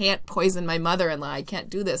antidote. I can't poison my mother-in-law. I can't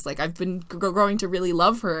do this. Like, I've been growing to really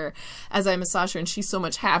love her as I massage her, and she's so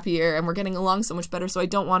much happier, and we're getting along so much better, so I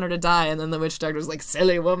don't want her to die. And then the witch doctor's like,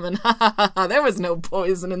 silly woman, there was no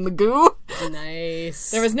poison in the goo.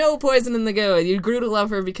 Nice. There was no poison in the goo. You grew to love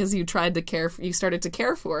her because you you started to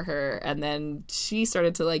care for her, and then she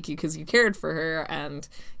started to like you because you cared for her, and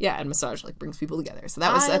massage like brings people together. So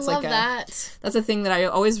that's love like that. That's a thing that I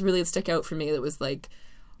always really stick out for me. That was like,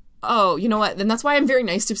 oh, you know what? Then that's why I'm very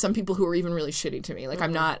nice to some people who are even really shitty to me. Like,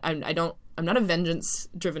 I'm not a vengeance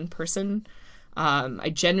driven person.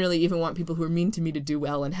 I generally even want people who are mean to me to do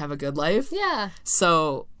well and have a good life. Yeah.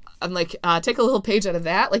 So I'm like, take a little page out of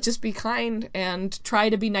that. Like, just be kind and try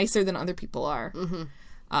to be nicer than other people are. Mm-hmm.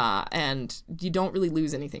 And you don't really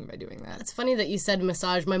lose anything by doing that. It's funny that you said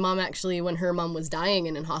massage. My mom actually, when her mom was dying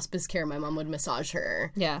and in hospice care, my mom would massage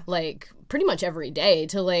her. Yeah. Like, pretty much every day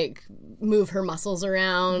to, like, move her muscles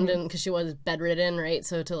around, and because she was bedridden, right?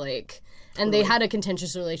 So to, like... And they had a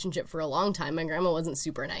contentious relationship for a long time. My grandma wasn't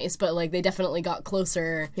super nice, but, like, they definitely got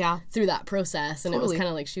closer through that process. And it was kind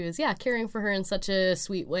of like she was, caring for her in such a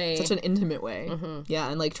sweet way. Such an intimate way. Mm-hmm. Yeah,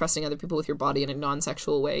 and, like, trusting other people with your body in a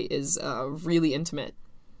non-sexual way is really intimate.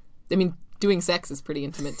 I mean, doing sex is pretty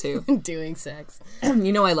intimate, too. Doing sex.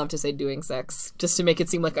 You know I love to say doing sex, just to make it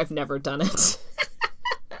seem like I've never done it.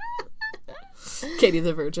 Katie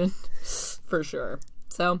the Virgin. For sure.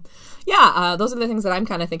 So, those are the things that I'm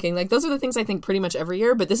kind of thinking. Like, those are the things I think pretty much every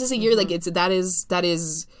year, but this is a year, like, that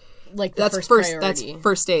is like, that's priority. That's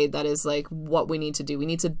first aid. That is, like, what we need to do. We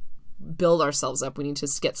need to build ourselves up. We need to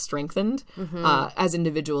get strengthened as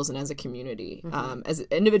individuals and as a community, as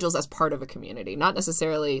individuals as part of a community, not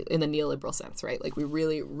necessarily in the neoliberal sense, right? Like, we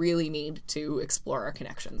really, really need to explore our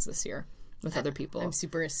connections this year with other people. I'm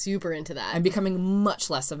super, super into that. I'm becoming much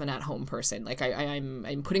less of an at-home person. Like,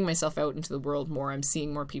 I'm putting myself out into the world more. I'm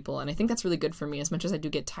seeing more people, and I think that's really good for me. As much as I do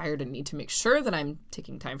get tired and need to make sure that I'm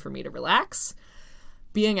taking time for me to relax,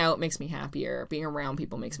 being out makes me happier. Being around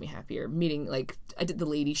people makes me happier. Meeting, like, I did the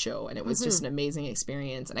Lady Show, and it was just an amazing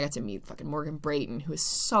experience. And I got to meet fucking Morgan Brayton, who is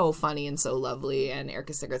so funny and so lovely, and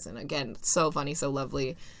Erica Sigurdsson, again, so funny, so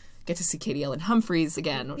lovely. Get to see Katie Ellen Humphreys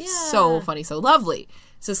again, which is so funny, so lovely.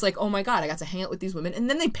 It's just like, oh my God, I got to hang out with these women, and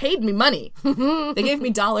then they paid me money. They gave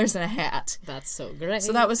me dollars and a hat. That's so great.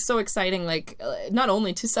 So that was so exciting. Like, not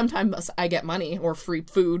only to sometimes I get money or free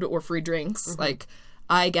food or free drinks, like,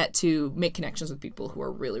 I get to make connections with people who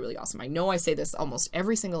are really, really awesome. I know I say this almost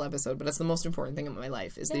every single episode, but it's the most important thing in my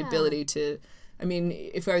life is the ability to, I mean,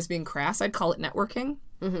 if I was being crass, I'd call it networking.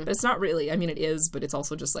 But it's not really. I mean, it is, but it's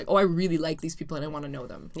also just like, oh, I really like these people and I want to know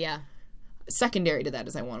them. Yeah. Secondary to that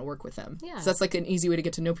is I want to work with them. Yeah. So that's like an easy way to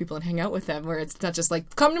get to know people and hang out with them, where it's not just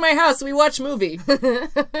like, come to my house, we watch movie.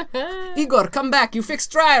 Igor, come back, you fix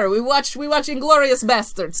dryer, we watch Inglourious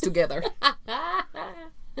Bastards together.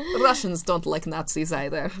 Russians don't like Nazis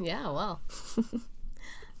either. Yeah, well.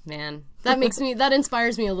 Man, that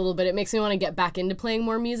inspires me a little bit. It makes me want to get back into playing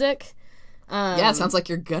more music. It sounds like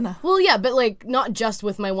you're gonna. Well, yeah, but, like, not just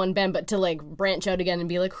with my one band, but to, like, branch out again and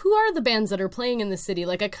be like, who are the bands that are playing in the city?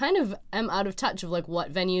 Like, I kind of am out of touch of, like,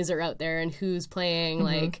 what venues are out there and who's playing.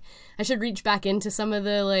 Like, I should reach back into some of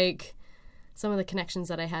the connections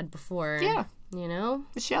that I had before. Yeah. You know?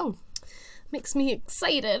 The show. Makes me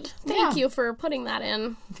excited. Thank you for putting that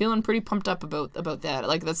in. I'm feeling pretty pumped up about that.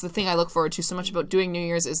 Like, that's the thing I look forward to so much about doing New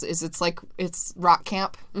Year's is it's rock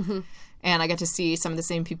camp. And I get to see some of the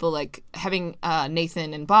same people, like having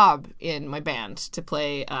Nathan and Bob in my band to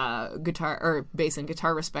play guitar or bass and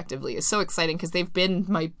guitar respectively is so exciting because they've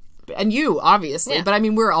been and you obviously, but I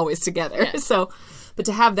mean we're always together. Yeah. So, but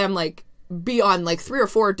to have them like be on like 3 or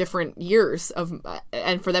 4 different years of,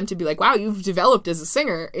 and for them to be like, wow, you've developed as a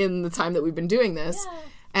singer in the time that we've been doing this,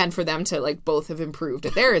 and for them to like both have improved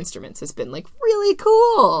at their instruments has been like really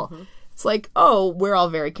cool. It's like, oh, we're all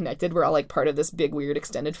very connected. We're all like part of this big, weird,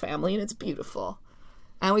 extended family, and it's beautiful.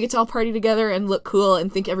 And we get to all party together and look cool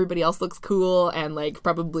and think everybody else looks cool and, like,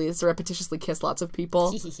 probably surreptitiously kiss lots of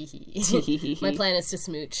people. My plan is to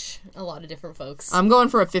smooch a lot of different folks. I'm going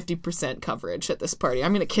for a 50% coverage at this party.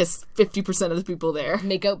 I'm going to kiss 50% of the people there.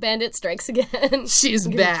 Makeout Bandit strikes again. She's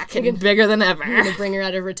back and bigger than ever. I'm gonna bring her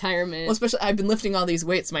out of retirement. Well, especially, I've been lifting all these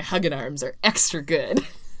weights. My hugging arms are extra good.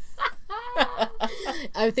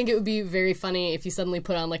 I think it would be very funny if you suddenly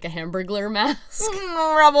put on like a Hamburglar mask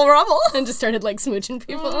Rubble. and just started like smooching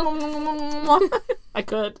people. I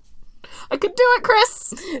could do it,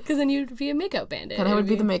 Chris. Because then you'd be a Makeout Bandit. And I would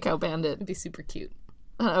be the Makeout Bandit. It'd be super cute.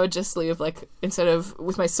 I would just leave, like,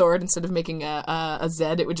 with my sword, instead of making a Z,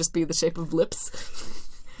 it would just be the shape of lips.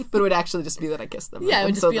 But it would actually just be that I kissed them. Yeah, it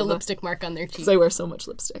would just be a lipstick mark on their cheek. Because I wear so much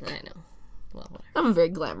lipstick. I know. Well, whatever. I'm a very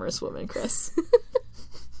glamorous woman, Chris.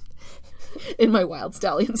 In my Wild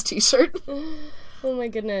Stallions t-shirt. Oh my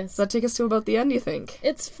goodness. Does that take us to about the end, you think?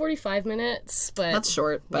 It's 45 minutes, but... That's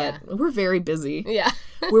short, but we're very busy. Yeah.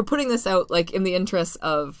 We're putting this out, like, in the interest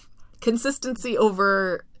of consistency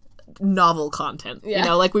over novel content. Yeah. You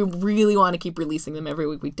know, like, we really want to keep releasing them every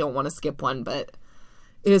week. We don't want to skip one, but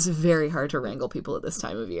it is very hard to wrangle people at this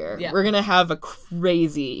time of year. Yeah. We're going to have a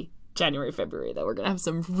crazy January, February, though. We're going to have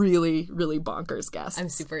some really, really bonkers guests. I'm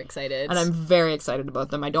super excited. And I'm very excited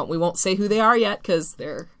about them. We won't say who they are yet, because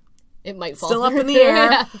they're it might fall still up through. in the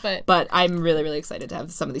air. Yeah, but I'm really, really excited to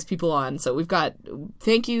have some of these people on. So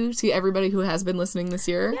thank you to everybody who has been listening this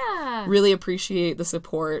year. Yeah. Really appreciate the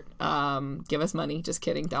support. Give us money. Just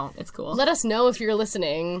kidding. Don't. It's cool. Let us know if you're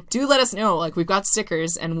listening. Do let us know. Like, we've got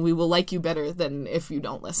stickers, and we will like you better than if you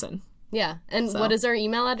don't listen. Yeah. And what is our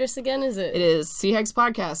email address again? Is it? It is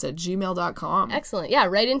cheegspodcast@gmail.com. Excellent. Yeah,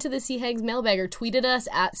 right into the Cheehags mailbag or tweet at us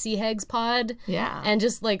at CHeagsPod. Yeah. And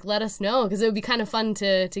just, like, let us know, because it would be kind of fun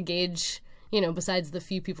to gauge, you know, besides the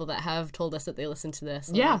few people that have told us that they listen to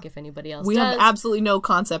this. Yeah. Like, if anybody else We does. have absolutely no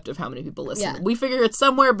concept of how many people listen. Yeah. We figure it's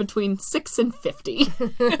somewhere between 6 and 50.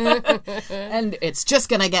 And it's just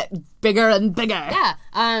going to get bigger and bigger. Yeah.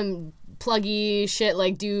 Pluggy shit,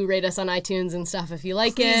 like, do rate us on iTunes and stuff if you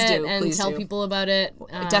like Please it. do, and please tell do. people about it.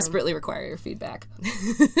 I desperately require your feedback.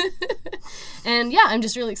 And yeah, I'm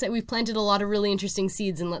just really excited. We've planted a lot of really interesting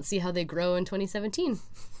seeds, and let's see how they grow in 2017.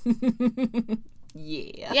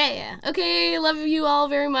 Yeah. Yeah. Okay, love you all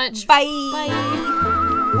very much. Bye. Bye.